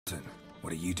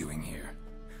What are you doing here?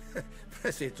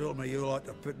 Prissy told me you lot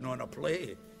are putting on a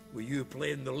play. Were you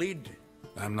playing the lead?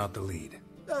 I'm not the lead.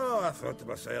 Oh, I thought to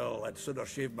myself, I'd sooner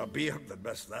shave my beard than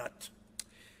miss that.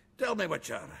 Tell me,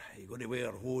 Witcher, are you going to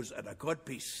wear hose and a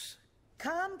codpiece?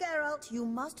 Calm, Geralt. You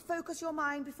must focus your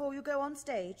mind before you go on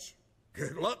stage.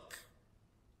 Good luck.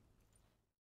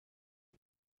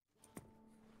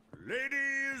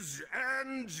 Ladies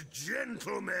and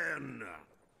gentlemen,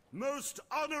 most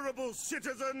honorable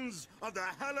citizens of the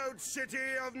hallowed city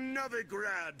of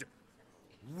Novigrad,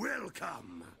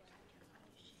 welcome.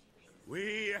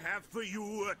 We have for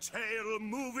you a tale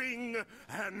moving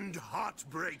and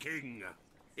heartbreaking.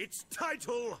 Its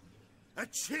title, A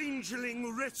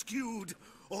Changeling Rescued,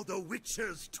 or The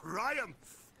Witcher's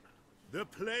Triumph. The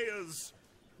players,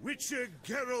 Witcher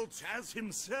Geralt as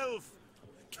himself,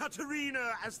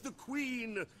 Katarina as the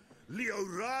Queen, Leo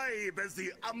Ribe as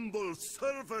the humble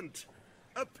servant,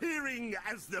 appearing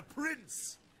as the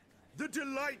Prince, the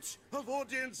delight of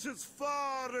audiences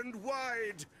far and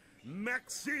wide,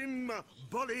 Maxime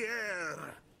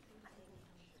Bollier.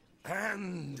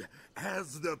 And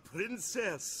as the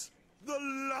Princess, the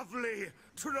lovely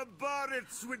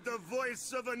Trabaritz with the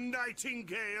voice of a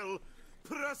nightingale,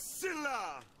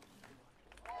 Priscilla.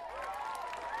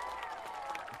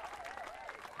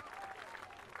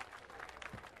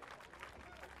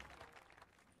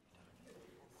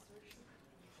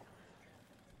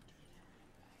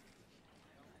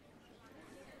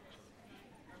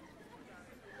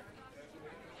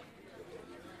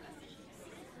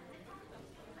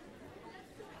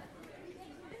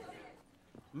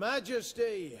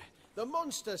 Majesty, the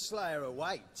monster slayer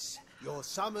awaits. Your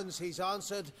summons he's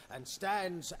answered and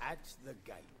stands at the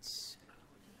gates.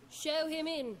 Show him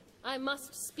in. I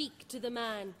must speak to the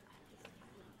man.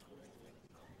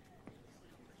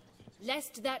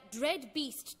 Lest that dread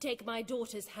beast take my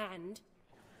daughter's hand.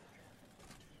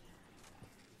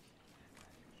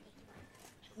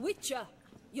 Witcher,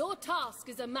 your task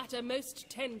is a matter most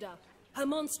tender. Her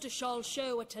monster shall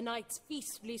show at tonight's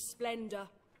feastly splendor.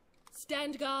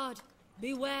 Stand guard,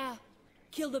 beware,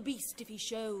 kill the beast if he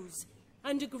shows,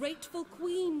 and a grateful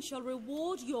queen shall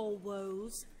reward your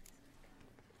woes.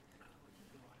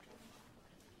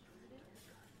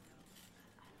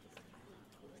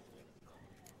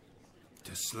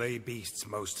 To slay beasts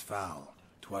most foul,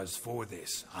 'twas for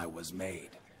this I was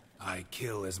made. I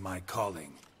kill as my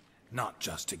calling, not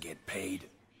just to get paid.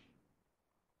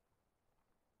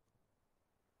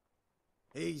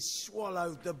 He's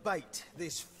swallowed the bait,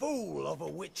 this fool of a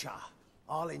witcher.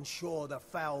 I'll ensure the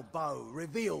foul bow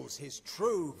reveals his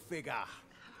true figure.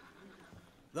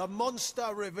 The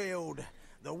monster revealed,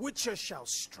 the witcher shall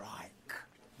strike.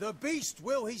 The beast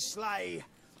will he slay,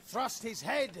 thrust his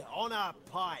head on a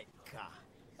pike.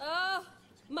 Ah,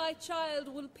 my child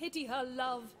will pity her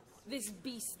love, this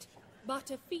beast,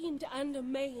 but a fiend and a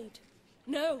maid.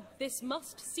 No, this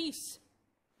must cease.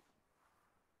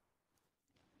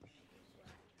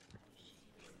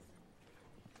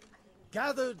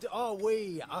 Gathered are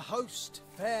we, a host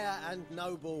fair and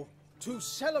noble, to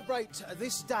celebrate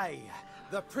this day,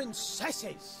 the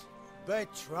princess's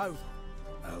betrothal.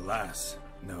 Alas,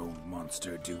 no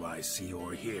monster do I see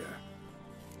or hear.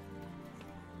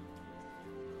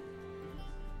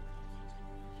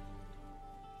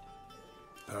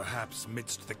 Perhaps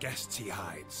midst the guests he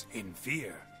hides, in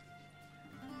fear.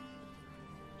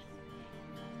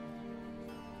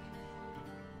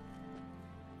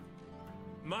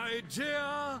 My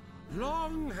dear,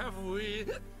 long have we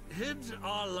hid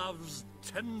our love's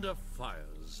tender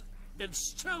fires. In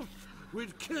stealth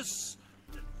we'd kiss,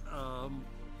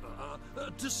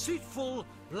 deceitful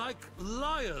like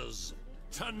liars.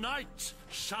 Tonight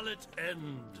shall it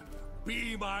end.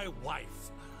 Be my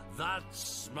wife.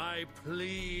 That's my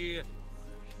plea.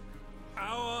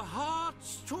 Our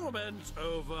hearts' torment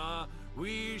over,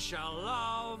 we shall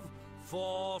love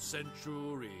for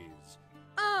centuries.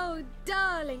 Oh,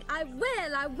 darling, I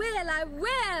will, I will, I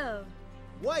will!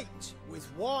 Wait, with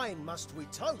wine must we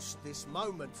toast this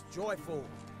moment joyful.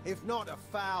 If not, a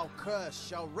foul curse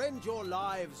shall rend your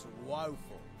lives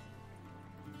woeful.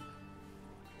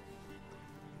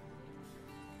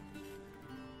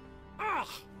 Ah!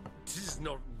 'Tis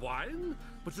not wine,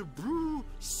 but a brew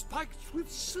spiked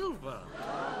with silver.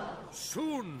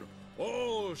 Soon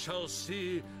all shall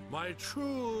see my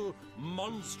true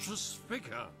monstrous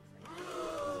figure.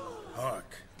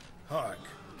 Hark, hark,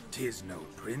 'tis no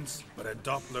prince, but a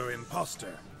Doppler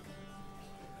impostor.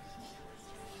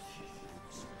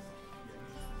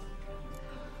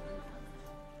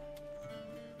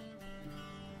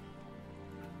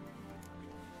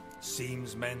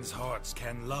 Seems men's hearts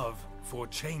can love, for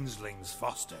changelings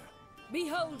foster.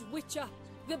 Behold, Witcher,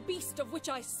 the beast of which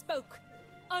I spoke.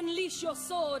 Unleash your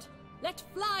sword. Let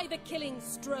fly the killing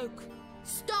stroke.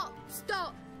 Stop,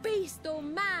 stop, beast or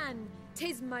man.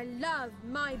 'Tis my love,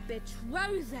 my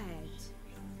betrothed.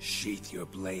 Sheath your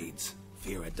blades.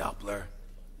 Fear a Doppler?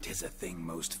 'Tis a thing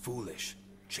most foolish.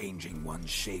 Changing one's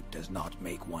shape does not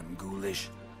make one ghoulish.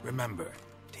 Remember,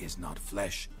 'tis not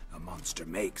flesh a monster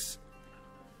makes.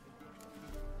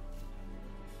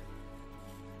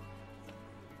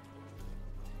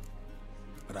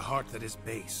 But a heart that is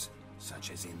base,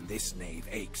 such as in this knave,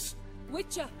 aches.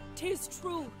 Witcher, 'tis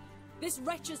true. This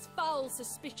wretch's foul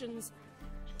suspicions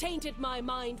tainted my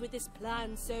mind with this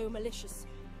plan so malicious.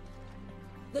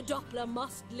 The Doppler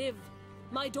must live.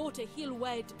 My daughter he'll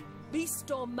wed.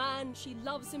 Beast or man, she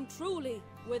loves him truly,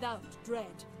 without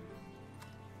dread.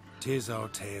 'Tis our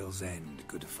tale's end,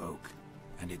 good folk,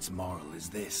 and its moral is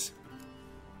this.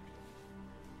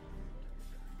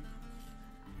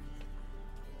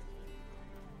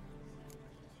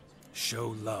 Show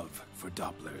love for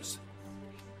Dopplers,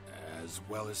 as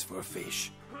well as for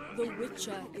fish. The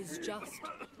Witcher is just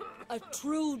a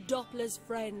true Doppler's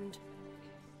friend.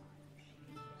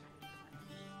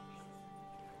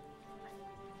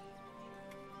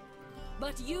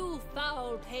 But you,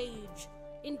 foul page,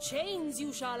 in chains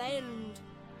you shall end.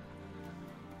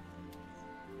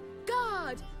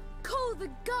 Guard! Call the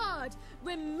guard!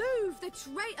 Remove the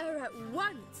traitor at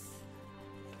once!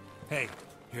 Hey,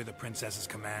 hear the princess's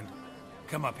command?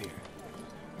 Come up here.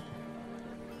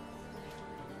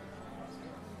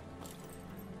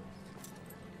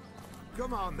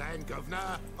 Come on then,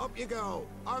 Governor. Up you go.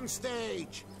 On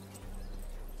stage.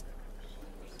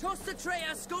 Toss the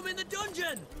traitor scum in the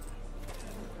dungeon!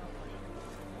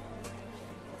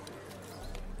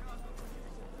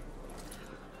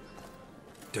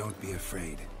 Don't be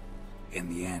afraid. In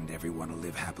the end, everyone will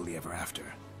live happily ever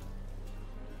after.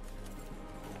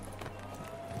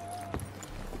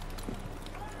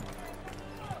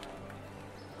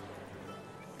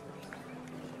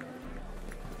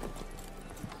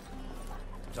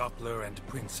 Doppler and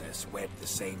princess wed the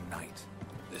same night.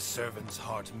 The servant's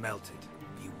heart melted.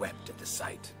 He wept at the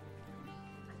sight.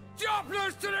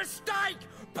 Dopplers to the stake!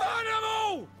 Burn them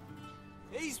all!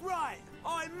 He's right.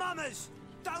 I'm mummers.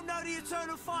 Don't know the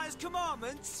Eternal Fire's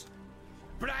commandments?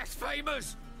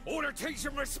 Blasphemers! Ought to teach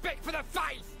them respect for the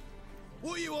faith!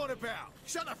 What are you on about?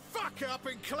 Shut the fuck up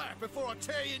and clap before I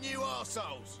tear you new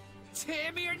arseholes.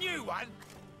 Tear me a new one?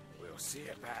 We'll see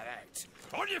about that.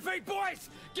 On your feet, boys!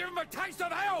 Give them a taste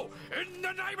of hell in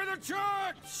the name of the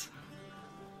church!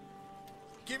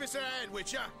 Give us a hand,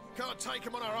 Witcher. Can't take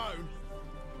them on our own.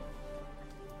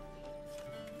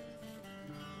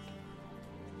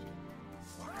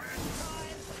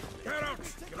 Get out!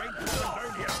 You ain't going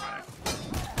down here, man.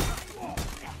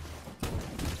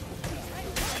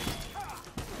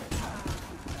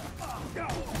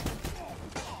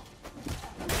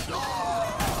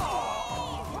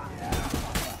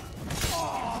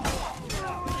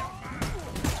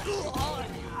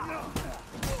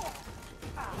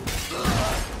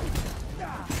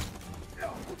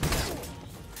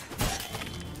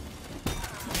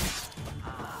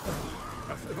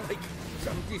 Like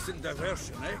some decent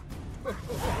diversion, eh?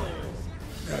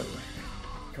 Now,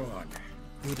 come on.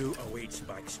 Voodoo awaits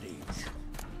backstage.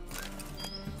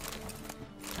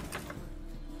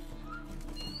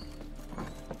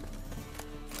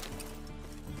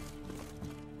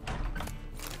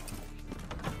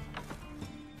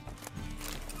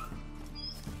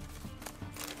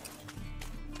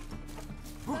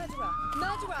 Murderer!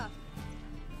 Murderer!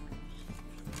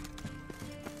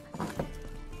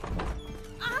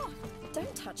 Ow!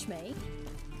 Don't touch me.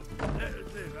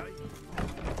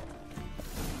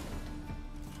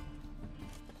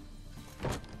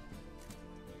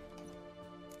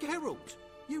 Geralt,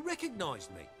 you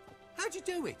recognized me. How'd you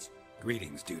do it?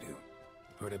 Greetings, Dudu.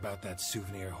 Heard about that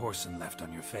souvenir Horson left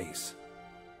on your face.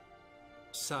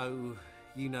 So,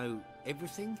 you know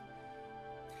everything?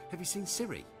 Have you seen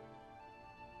Ciri?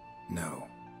 No.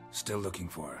 Still looking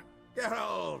for her.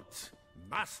 Geralt!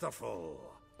 Masterful!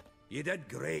 You did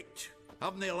great.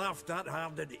 Haven't they laughed that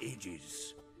hard in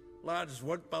ages? Lads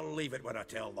won't believe it when I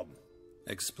tell them.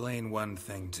 Explain one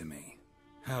thing to me.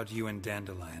 How do you and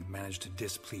Dandelion manage to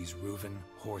displease Reuven,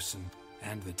 Horson,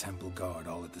 and the Temple Guard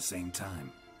all at the same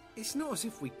time? It's not as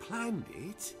if we planned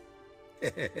it.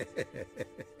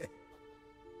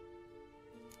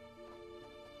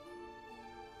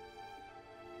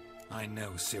 I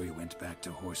know Ciri went back to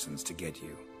Horson's to get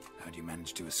you. How'd you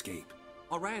manage to escape?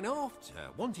 I ran after her,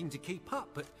 wanting to keep up,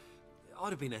 but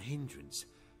I'd have been a hindrance.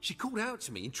 She called out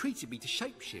to me, entreated me to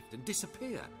shapeshift and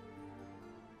disappear.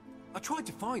 I tried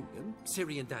to find them,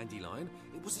 Ciri and Dandelion.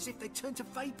 It was as if they turned to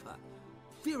vapour.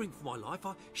 Fearing for my life,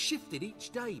 I shifted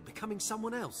each day, becoming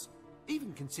someone else.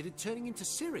 Even considered turning into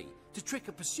Ciri to trick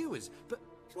her pursuers, but...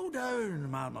 Slow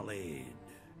down, Marmalade.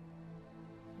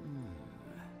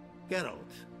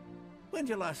 Geralt, when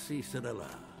did you last see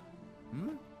Cirilla?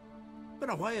 Been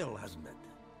a while, hasn't it?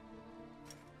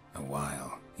 A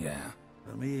while, yeah.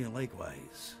 For me,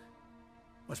 likewise.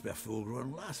 Must be a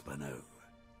full-grown lass by now.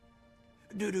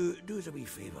 Do us a wee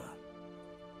favour.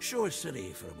 Show us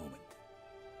Ciri for a moment.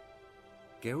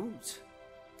 Geralt?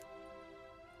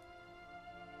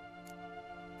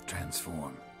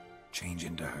 Transform. Change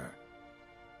into her.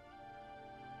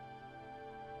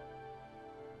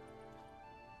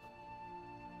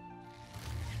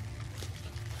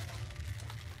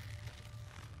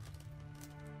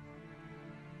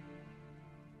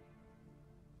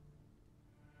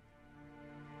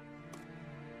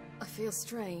 I feel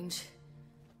strange.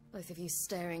 Both of you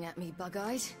staring at me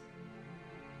bug-eyed.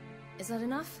 Is that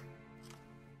enough?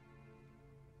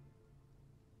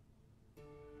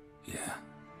 Yeah.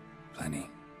 Plenty.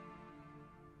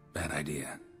 Bad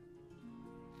idea.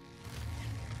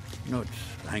 Not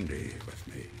angry with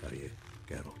me, are you,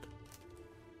 Geralt?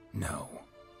 No.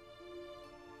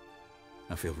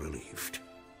 I feel relieved.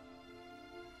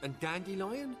 And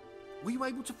Dandelion? Were you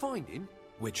able to find him?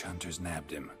 Witch hunters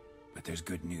nabbed him, but there's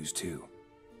good news too.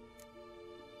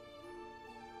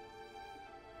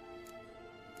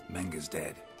 Menga's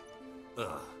dead.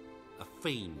 Ugh, a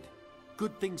fiend.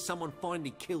 Good thing someone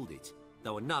finally killed it,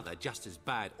 though another just as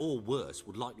bad or worse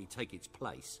would likely take its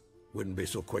place. Wouldn't be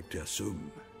so quick to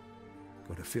assume.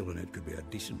 Got a feeling it could be a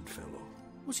decent fellow.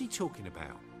 What's he talking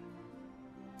about?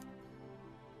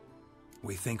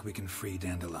 We think we can free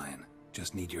Dandelion.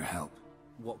 Just need your help.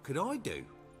 What could I do?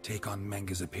 Take on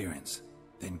Menga's appearance,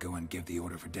 then go and give the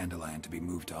order for Dandelion to be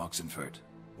moved to Oxenfurt.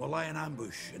 We'll lie in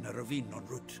ambush in a ravine en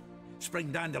route.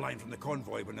 Spring Dandelion from the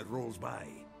convoy when it rolls by.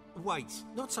 Wait,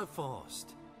 not so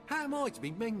fast. How am I to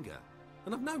be Menga?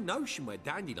 And I've no notion where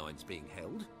Dandelion's being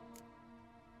held.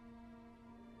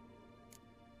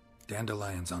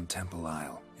 Dandelion's on Temple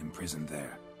Isle, imprisoned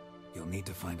there. You'll need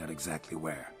to find out exactly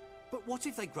where. But what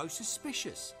if they grow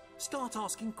suspicious? Start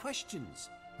asking questions?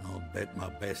 I'll bet my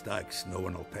best axe no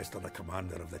one will pester the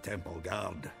commander of the Temple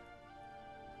Guard.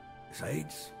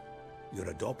 Besides, you're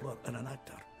a Doppler and an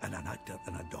actor and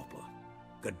a Doppler.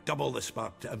 Got double the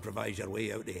spark to improvise your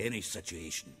way out of any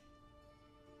situation.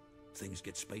 If things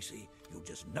get spicy, you'll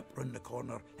just nip round the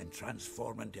corner and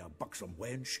transform into a buxom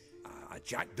wench, a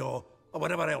jackdaw, or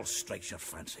whatever else strikes your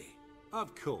fancy.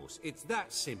 Of course, it's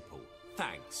that simple.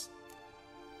 Thanks.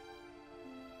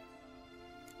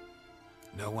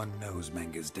 No one knows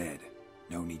Menga's dead.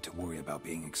 No need to worry about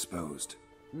being exposed.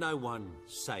 No one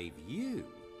save you.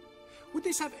 Would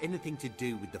this have anything to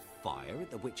do with the fire at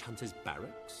the witch hunters'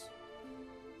 barracks?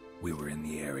 We were in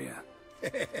the area.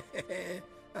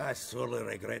 I sorely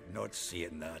regret not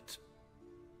seeing that.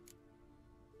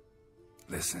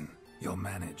 Listen, you'll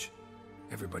manage.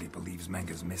 Everybody believes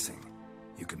Menga's missing.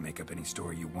 You can make up any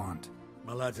story you want.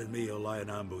 My lads and me will lie in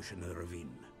ambush in the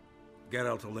ravine.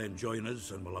 Geralt will then join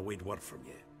us and we'll await word from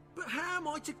you. But how am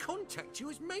I to contact you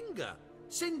as Menga?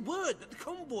 Send word that the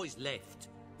convoy's left.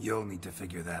 You'll need to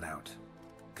figure that out.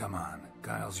 Come on,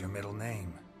 Guile's your middle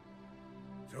name.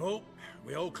 So,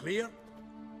 we all clear?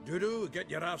 Dudu, get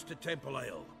your ass to Temple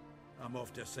Isle. I'm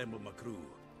off to assemble my crew.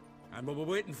 And we'll be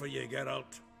waiting for you,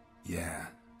 Geralt. Yeah,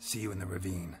 see you in the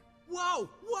ravine. Whoa,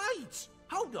 wait!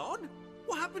 Hold on!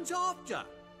 What happens after?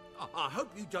 I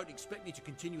hope you don't expect me to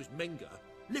continue as Menga,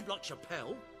 live like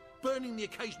Chappelle, burning the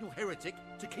occasional heretic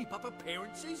to keep up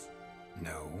appearances?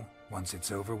 No. Once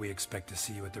it's over, we expect to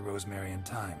see you at the Rosemary in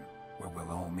Time, where we'll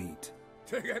all meet.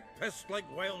 To get pissed like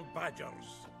wild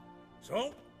badgers.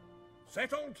 So,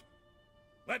 settled?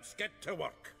 Let's get to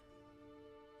work.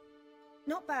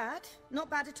 Not bad. Not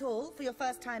bad at all for your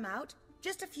first time out.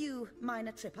 Just a few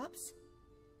minor trip-ups.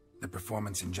 The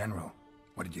performance in general,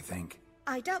 what did you think?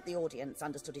 I doubt the audience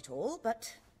understood it all,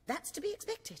 but that's to be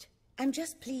expected. I'm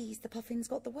just pleased the Puffins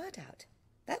got the word out.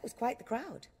 That was quite the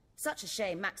crowd. Such a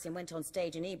shame Maxim went on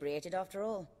stage inebriated after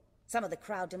all. Some of the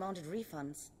crowd demanded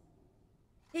refunds.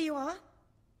 Here you are.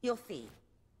 Your fee.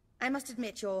 I must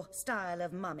admit your style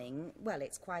of mumming, well,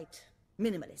 it's quite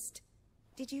minimalist.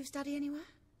 Did you study anywhere?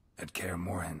 At Kaer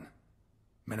Morhen.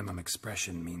 Minimum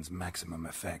expression means maximum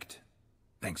effect.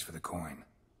 Thanks for the coin.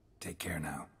 Take care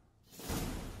now.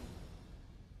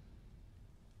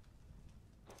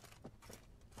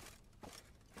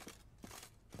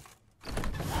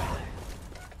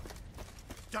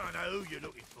 Don't know who you're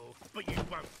looking for, but you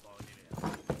won't find it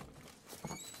out.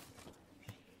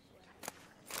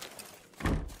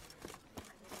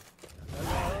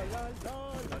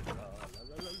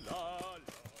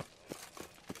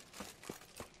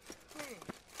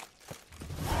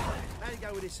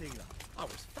 this here? I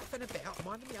was faffing about,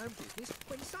 minding my own business,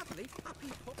 when suddenly up he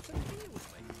pops and heals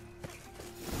me.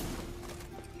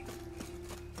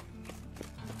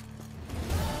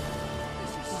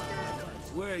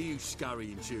 Where are you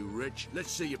scurrying to, Rich?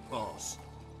 Let's see your pass.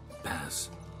 Pass?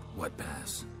 What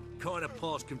pass? Kind of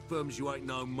pass confirms you ain't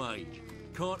no mage.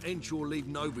 Can't enter or leave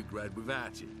Novigrad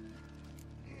without it.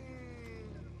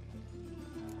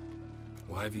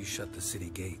 Why have you shut the city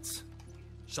gates?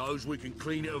 So's we can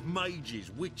clean it of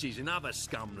mages, witches and other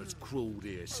scum that's crawled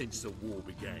here since the war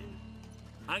began.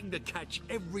 Aim to catch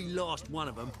every last one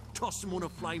of them, toss them on a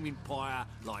flaming pyre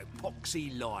like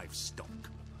poxy livestock.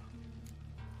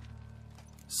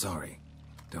 Sorry,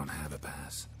 don't have a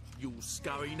pass. You'll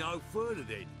scurry no further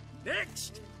then.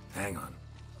 Next! Hang on.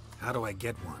 How do I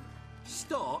get one?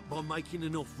 Start by making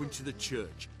an offering to the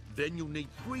church. Then you'll need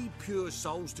 3 pure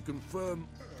souls to confirm...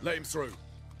 Let him through.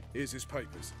 Here's his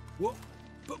papers. What?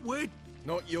 But we're...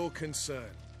 Not your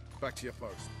concern. Back to your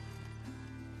post.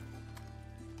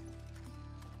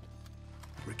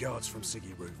 Regards from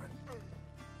Siggy Reuven.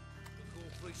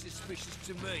 Awfully suspicious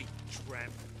to me,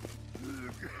 tramp.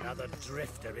 Another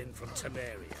drifter in from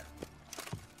Temeria.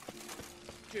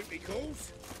 Duty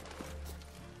calls?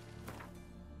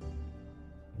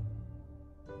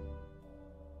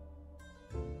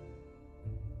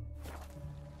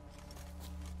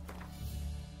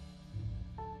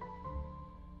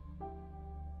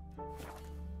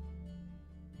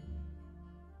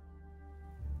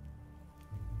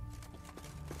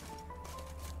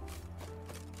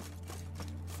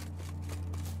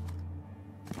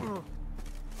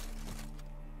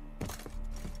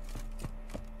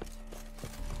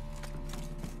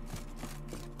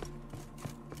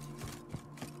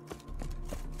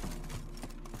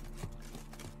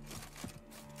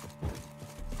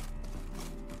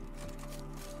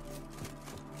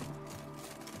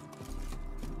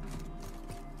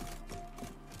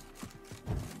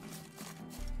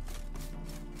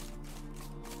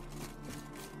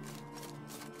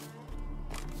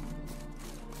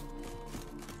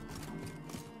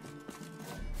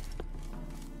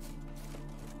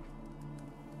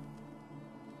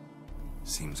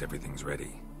 Seems everything's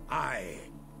ready. Aye.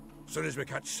 Soon as we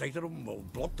catch sight of them, we'll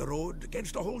block the road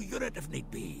against the whole unit if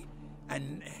need be.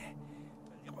 And,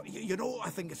 you know, I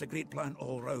think it's a great plan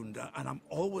all round, and I'm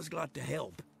always glad to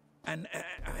help. And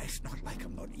it's not like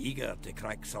I'm not eager to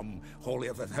crack some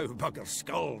holier-than-thou bugger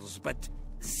skulls, but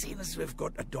seeing as we've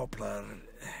got a Doppler,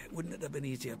 wouldn't it have been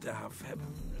easier to have him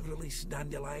release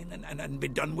Dandelion and be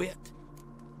done with it?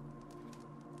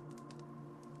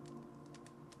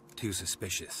 Too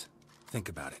suspicious. Think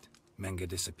about it. Menga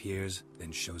disappears,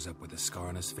 then shows up with a scar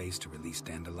on his face to release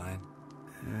Dandelion.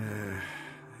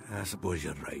 I suppose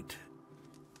you're right.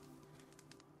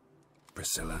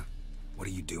 Priscilla, what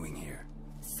are you doing here?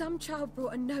 Some child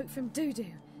brought a note from Dudu.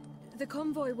 The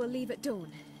convoy will leave at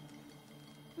dawn.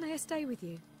 May I stay with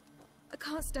you? I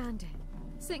can't stand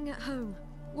it. Sitting at home,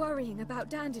 worrying about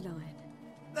Dandelion.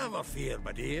 Never fear,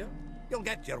 my dear. You'll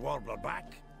get your warbler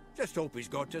back. Just hope he's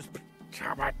got his...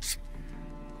 Damn it!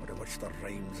 Would have watched the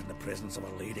rhymes in the presence of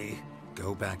a lady.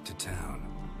 Go back to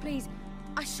town. Please,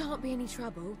 I shan't be any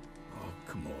trouble. Oh,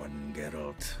 come on,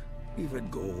 Geralt. Even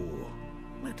go.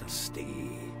 Let her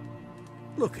stay.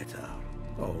 Look at her,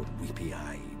 all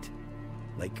weepy-eyed.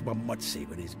 Like Mamutsi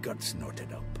with his guts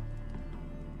knotted up.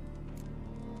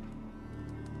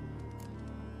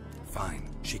 Fine,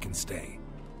 she can stay.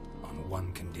 On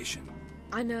one condition.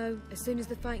 I know, as soon as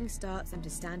the fighting starts, I'm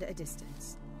to stand at a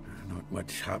distance. Not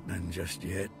much happening just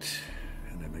yet,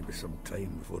 and there may be some time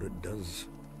before it does.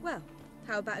 Well,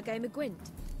 how about a game of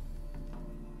Gwent?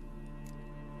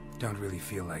 Don't really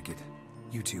feel like it.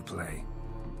 You two play.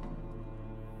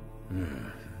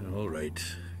 All right.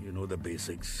 You know the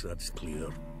basics, that's clear.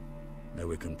 Now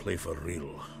we can play for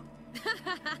real.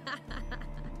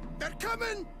 They're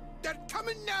coming! They're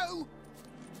coming now!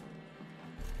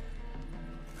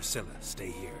 Priscilla,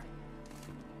 stay here.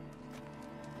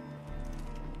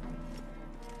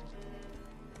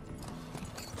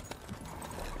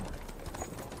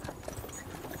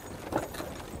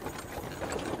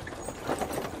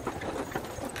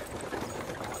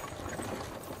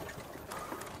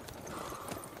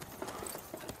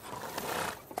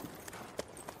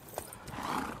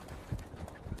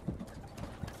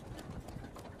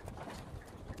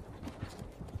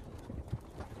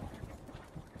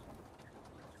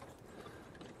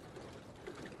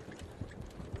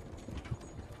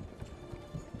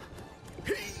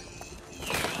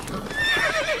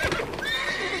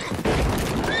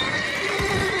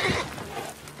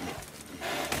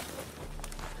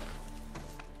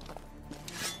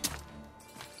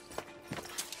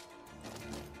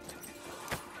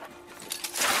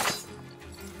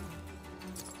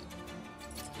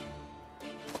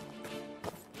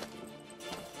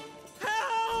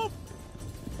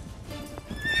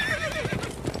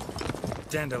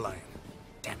 Dandelion.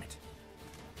 Damn it.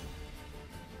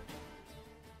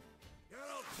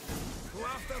 Geralt, go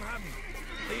after him.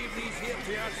 Leave these here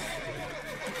to us.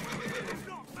 It's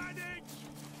not managed!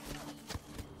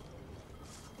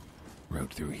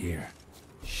 Road through here.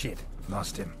 Shit,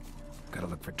 lost him. Gotta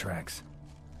look for tracks.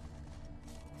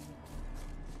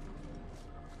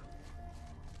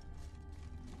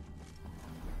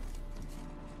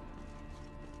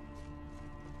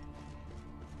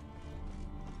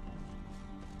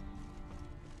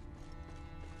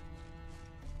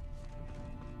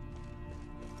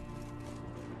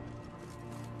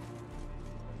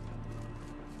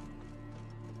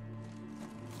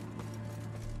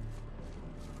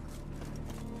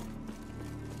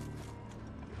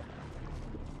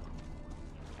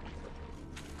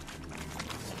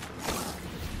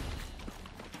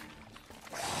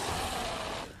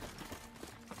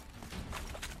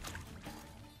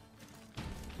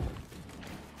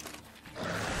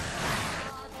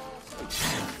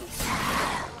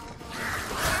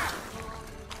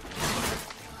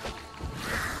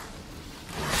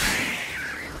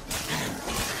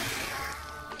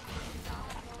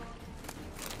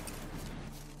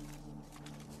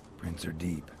 Prints are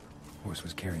deep. Horse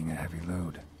was carrying a heavy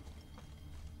load.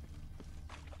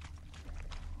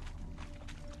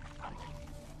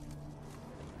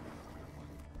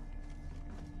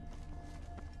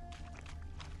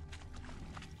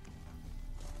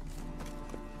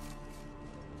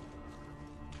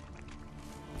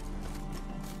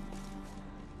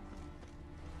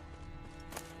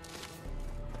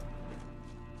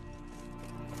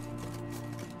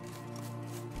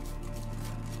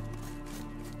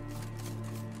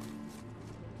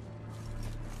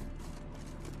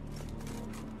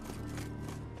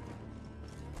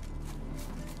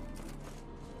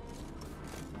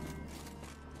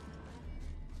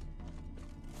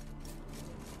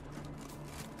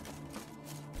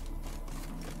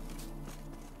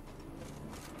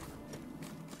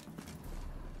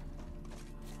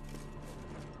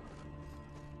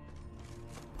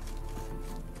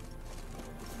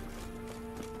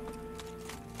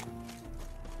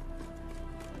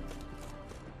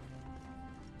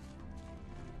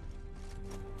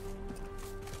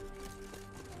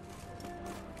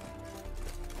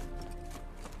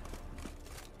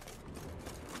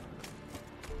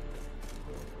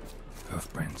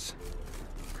 Hoofprints.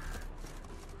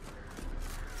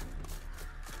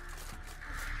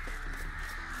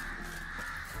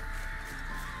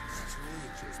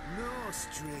 Strangers, no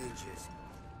strangers.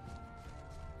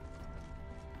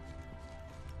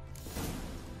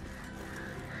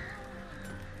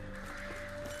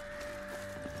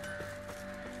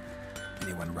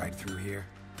 Anyone ride through here?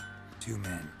 2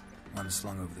 men. One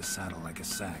slung over the saddle like a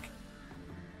sack.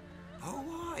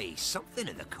 Oh, aye, something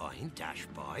of the kind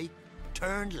dashed by.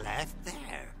 Turned left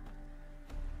there.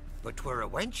 But 'twere a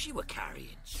wench you were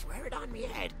carrying, swear it on me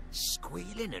head,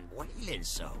 squealing and wailing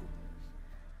so.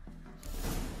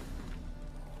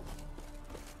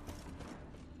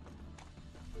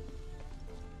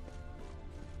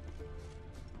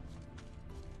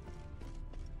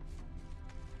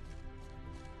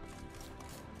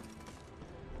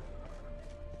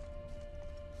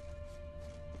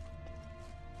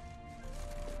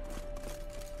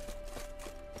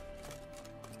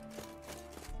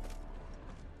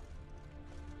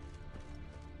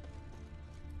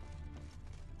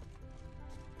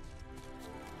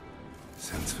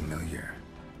 Sounds familiar.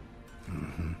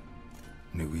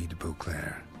 Nuit de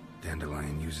Beauclair.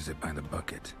 Dandelion uses it by the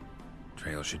bucket.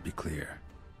 Trail should be clear.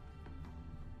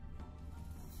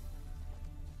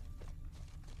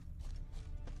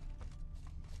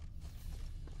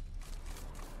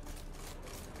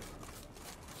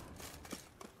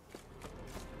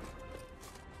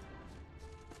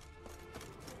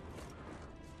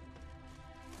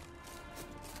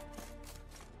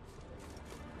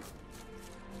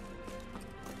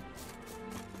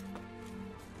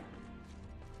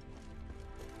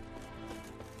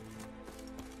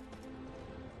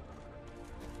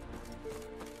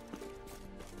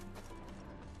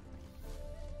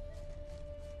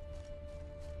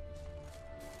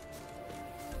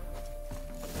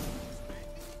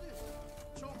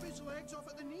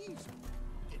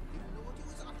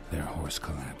 Their horse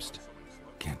collapsed.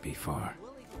 Can't be far.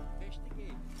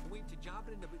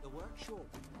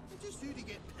 Just who to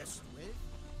get pissed with?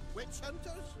 Witch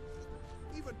hunters?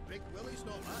 Even Big Willie's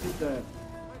not that. Sit there.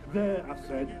 There, I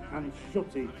said, and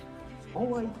shut it. All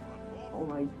right.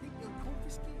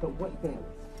 But what then?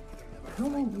 How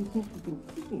long do you think you've been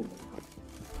keeping it?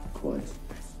 Quiet.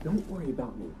 Don't worry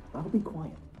about me. I'll be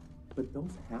quiet. But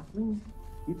those halflings,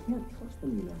 you can't trust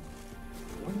them, you know.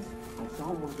 Once I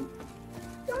saw one of them.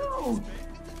 No!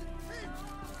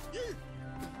 You!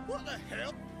 What the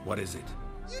hell? What is it?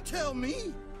 You tell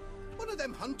me! One of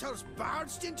them hunters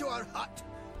barged into our hut,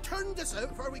 turned us out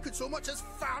before we could so much as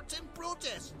fart in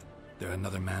protest. There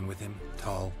another man with him?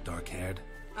 Tall, dark-haired?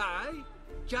 Aye,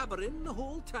 jabbering the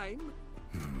whole time.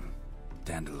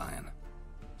 Dandelion.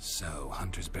 So,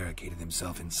 Hunter's barricaded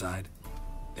himself inside?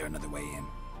 There another way in?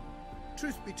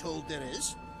 Truth be told, there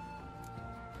is.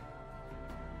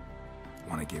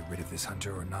 Want to get rid of this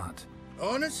Hunter or not?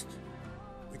 Honest?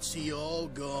 We'd see you all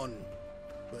gone.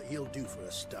 But he'll do for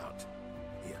a start.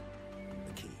 Here,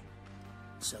 the key.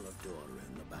 Cellar door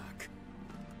around the back.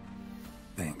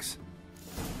 Thanks.